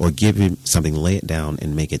them, or give you something, lay it down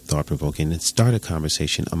and make it thought-provoking and start a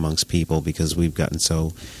conversation amongst people because we've gotten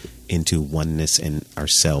so into oneness and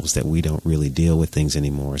ourselves that we don't really deal with things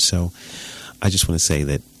anymore. So I just want to say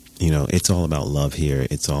that it's all about love here.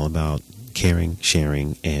 It's all about caring,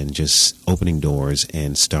 sharing, and just opening doors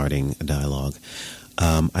and starting a dialogue.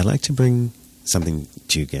 I'd like to bring something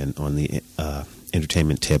to you again on the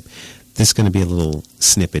entertainment tip. This is going to be a little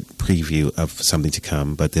snippet preview of something to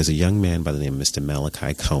come, but there's a young man by the name of Mr.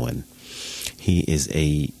 Malachi Cohen. He is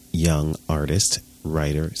a young artist,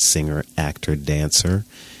 writer, singer, actor, dancer,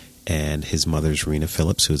 and his mother's Rena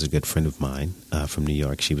Phillips, who's a good friend of mine from New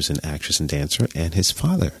York. She was an actress and dancer, and his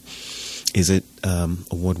father is an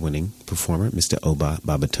award-winning performer, Mr. Oba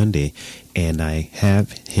Babatunde, and I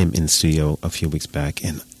have him in the studio a few weeks back,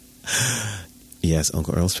 and yes,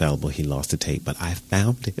 Uncle Earl's fallible. He lost the tape, but I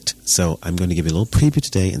found it. So I'm going to give you a little preview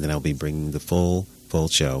today, and then I'll be bringing the full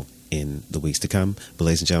show in the weeks to come. But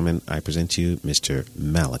ladies and gentlemen, I present to you Mr.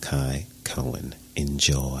 Malachi Cohen.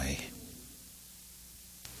 Enjoy.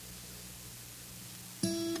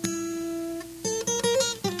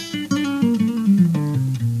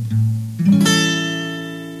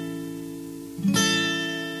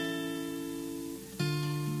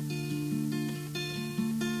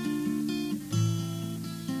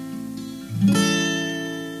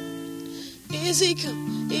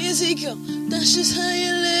 Easy come, that's just how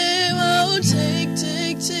you live. Oh, take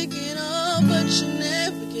it all, but you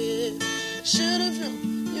never give. Should've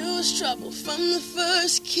known you was trouble from the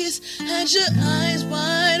first kiss. Had your eyes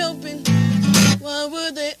wide open, why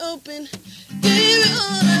were they open? Gave it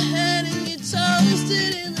all I had and you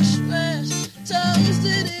toasted in the trash,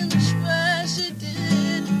 you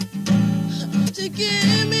did. To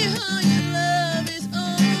give me all your love is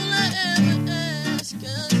all I ever ask,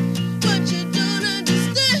 'cause what you don't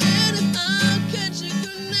understand is I'll catch a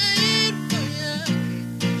grenade for you.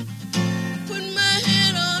 Put my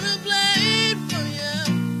hand on a blade for you.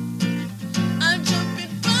 I'll jump in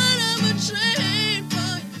front of a train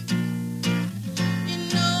for you. You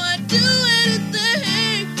know I'd do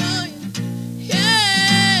anything for you.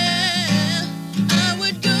 Yeah, I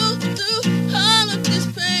would go through all of this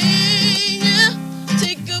pain. Yeah,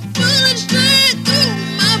 take a bullet straight through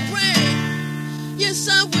my brain. Yes,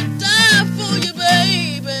 I would die for you,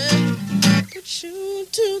 baby. But you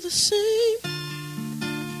do the same.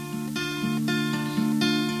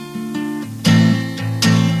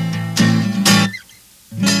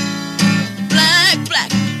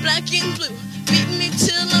 Black and blue. Beat me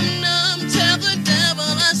till I'm numb. Tell the devil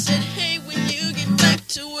I said, hey, when you get back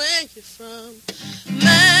to where you're from.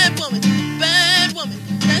 Mad woman, bad woman,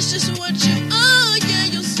 that's just what you are. Yeah,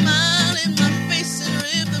 you'll smile in my face and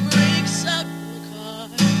rip the brakes out my car.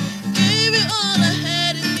 Gave it all I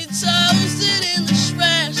had and you toasted in the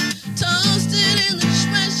trash.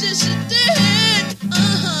 Yes, you did. To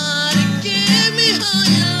give me all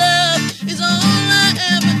your love is all I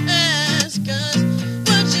ever ask. 'Cause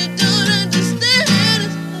what you don't understand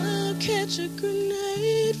is I'll catch a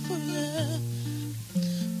grenade for you.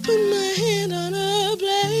 Put my hand on a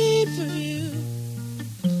blade for you.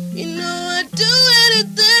 You know I'd do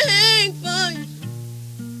anything for you.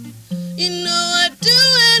 You know I'd do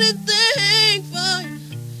anything for you.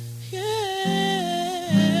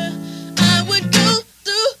 Yeah, I would go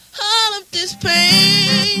through all of this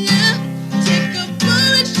pain. Yeah, take a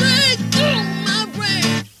bullet straight through my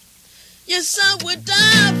brain. Yes, I would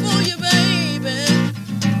die for you, baby.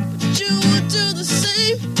 But you would do the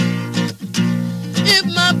same. If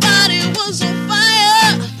my body was on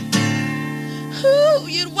fire, ooh,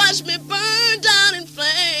 you'd watch me burn down in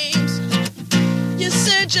flames. You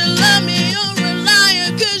said you love me, you're a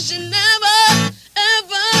liar, 'cause you never,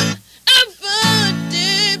 ever, ever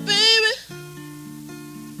did, baby.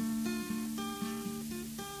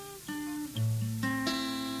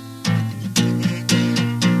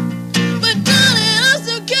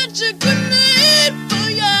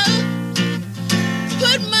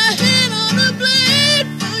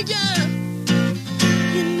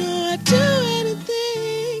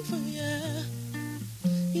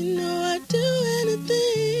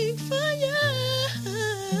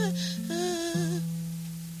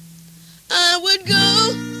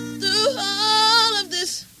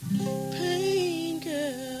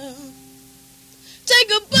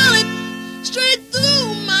 straight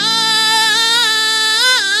through my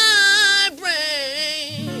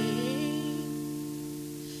brain.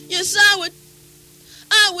 Yes, I would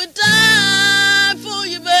die for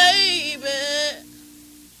you, baby.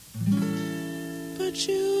 But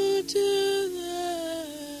you do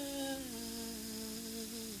that.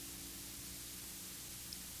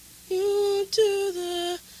 You do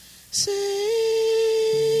the same.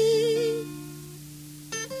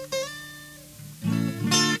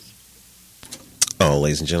 Oh,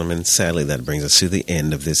 ladies and gentlemen, sadly that brings us to the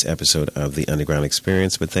end of this episode of The Underground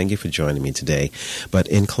Experience, but thank you for joining me today. But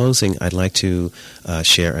in closing, I'd like to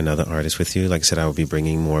share another artist with you. Like I said, I will be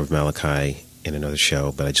bringing more of Malachi in another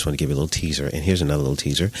show, but I just want to give you a little teaser. And here's another little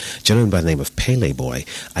teaser. A gentleman by the name of Pele Boy.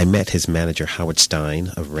 I met his manager, Howard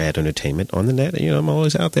Stein of Rad Entertainment, on the net. You know, I'm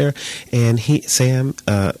always out there. And his name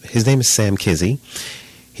is Sam Kizzy.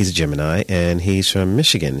 He's a Gemini, and he's from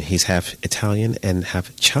Michigan. He's half Italian and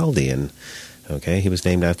half Chaldean. Okay, he was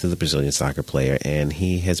named after the Brazilian soccer player, and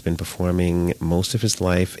he has been performing most of his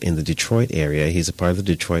life in the Detroit area. He's a part of the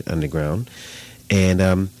Detroit Underground,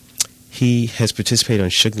 and he has participated on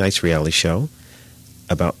Suge Knight's reality show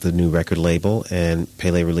about the new record label, and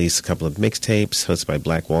Pele released a couple of mixtapes hosted by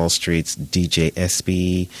Black Wall Street's DJ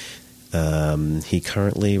SB. He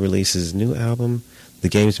currently releases a new album, The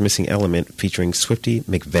Game's Missing Element, featuring Swifty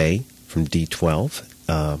McVeigh from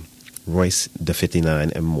D12, Royce da 59,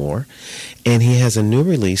 and more. And he has a new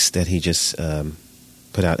release that he just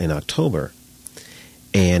put out in October.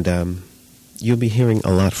 And you'll be hearing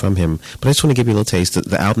a lot from him. But I just want to give you a little taste.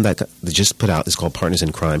 The album that they just put out is called Partners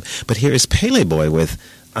in Crime. But here is Pele Boy with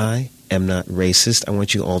I Am Not Racist. I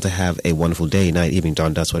want you all to have a wonderful day, night, evening,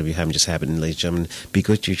 dawn, dusk, whatever you haven't just happened. And ladies and gentlemen, be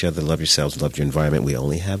good to each other, love yourselves, love your environment. We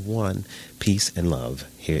only have one. Peace and love.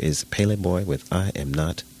 Here is Pele Boy with I Am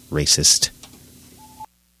Not Racist.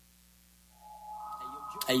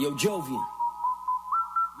 Hey, yo, Jovian.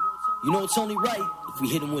 You know it's only right if we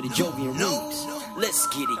hit him with a Jovian remix. Let's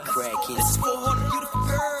get it crackin'. This is for all the beautiful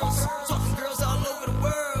girls, talking girls all over the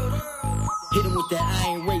world. Hit him with that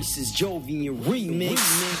I Ain't Racist Jovian remix.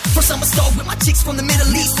 First I'ma start with my chicks from the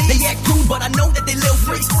Middle East. They act rude, but I know that they little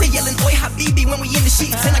freaks. They yelling, oi, habibi, when we in the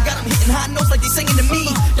sheets. And I got them hitting high notes like they singing to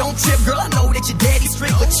me. Don't trip, girl, I know that your daddy's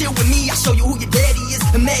strict, but chill with me, I show you who your daddy is.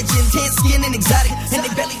 Imagine tan skin and exotic, and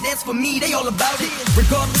they belly dance for me, they all about it.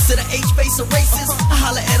 Regardless of the age, face, or races, I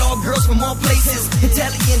holler at all girls from all places.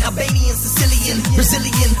 Italian, Albanian, Sicilian,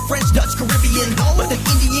 Brazilian, French, Dutch, Caribbean. But the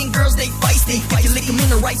Indian girls, they feisty. If you lick them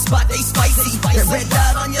in the right spot, they spicy. That red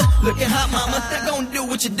dot on you, looking hot, mama. That gon' do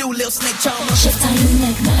what you do, little snake charmer. شفت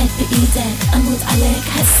عيونك نقعد بإيدك أموت عليك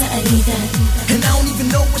هسا أريدك. And I don't even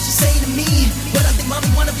know what she's saying to me, but I think mommy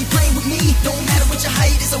wanna be playing with me. Don't matter what your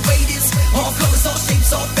height is or weight is, all colors, all shapes,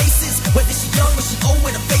 all faces. Whether she young or she old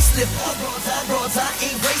with a facelift, all broads, I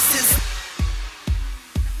ain't racist.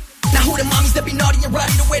 Now who the mommies that be naughty and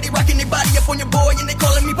rowdy, the way they rockin' their body up on your boy and they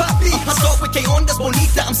calling me papi. I start with K on, that's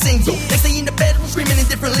bonita, I'm single. Next day in the bedroom screaming in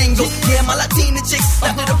different lingos. Yeah, my Latina chicks,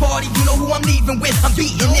 after the party, you know who I'm leaving with. I'm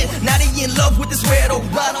beating it, now they in love with this weirdo.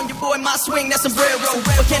 Ride on your boy, my swing, that's sombrero.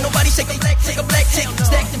 But can't nobody shake a black chick,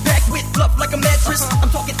 stacked and packed with fluff like a mattress. I'm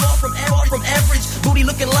talking far from average, booty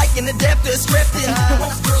looking like an adapter is strapped in. And when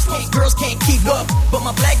girls can't keep up, but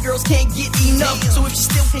my black girls can't get enough. So if she's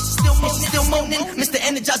still moaning, Mr.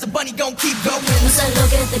 Energizer Bunny gon' keep going. No sé lo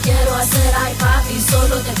que te quiero hacer, ay papi,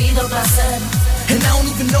 solo te pido placer. And I don't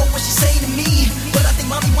even know what she's saying to me, but I think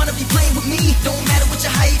mommy wanna be playing with me. Don't matter what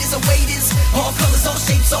your height is or weight is, all colors, all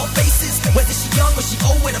shapes, all faces. Whether she young or she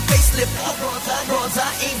old with a facelift, all broads,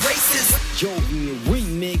 I ain't racist. Jovian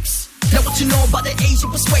remix. Now what you know about that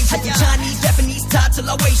Asian persuasion? Chinese, Japanese, Thai to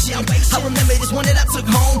Laotian. I remember this one that I took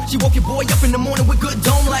home. She woke your boy up in the morning with good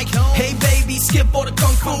dome like, hey baby, skip all the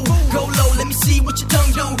kung fu. Go low, let me see what your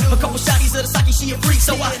tongue do. A couple shotties of the sake, she a freak.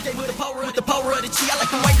 So I, with the power of the chi, I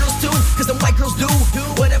like the white girls too. Cause the white girls do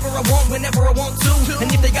whatever I want, whenever I want to.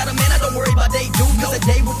 And if they got a man, I don't worry about they do. Cause a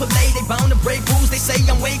day with Palais, they bound to break rules. They say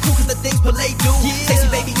I'm way cool cause the things Palais do.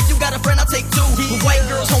 Stacey baby, if you got a friend, I'll take two. But white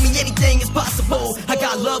girls, homie, anything is possible. I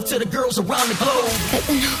got love to the girls around the globe.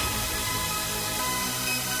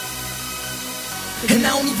 And I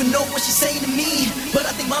don't even know what she's saying to me, but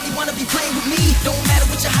I think mommy wanna be playing with me. Don't matter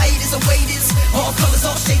what your height is or weight is, all colors,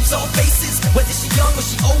 all shapes, all faces. Whether she young or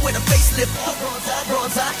she old with a facelift, all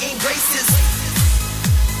broads, I ain't racist.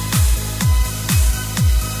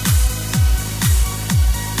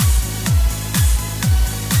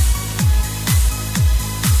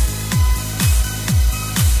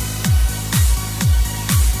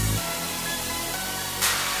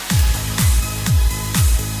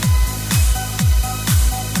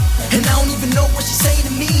 And I don't even know what she's saying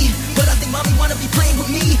to me, but I think mommy wanna be playing with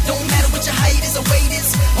me. Don't matter what your height is or weight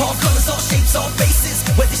is. All colors, all shapes, all faces.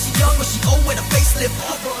 Whether she young or she old with a facelift.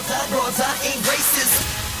 All broads, I ain't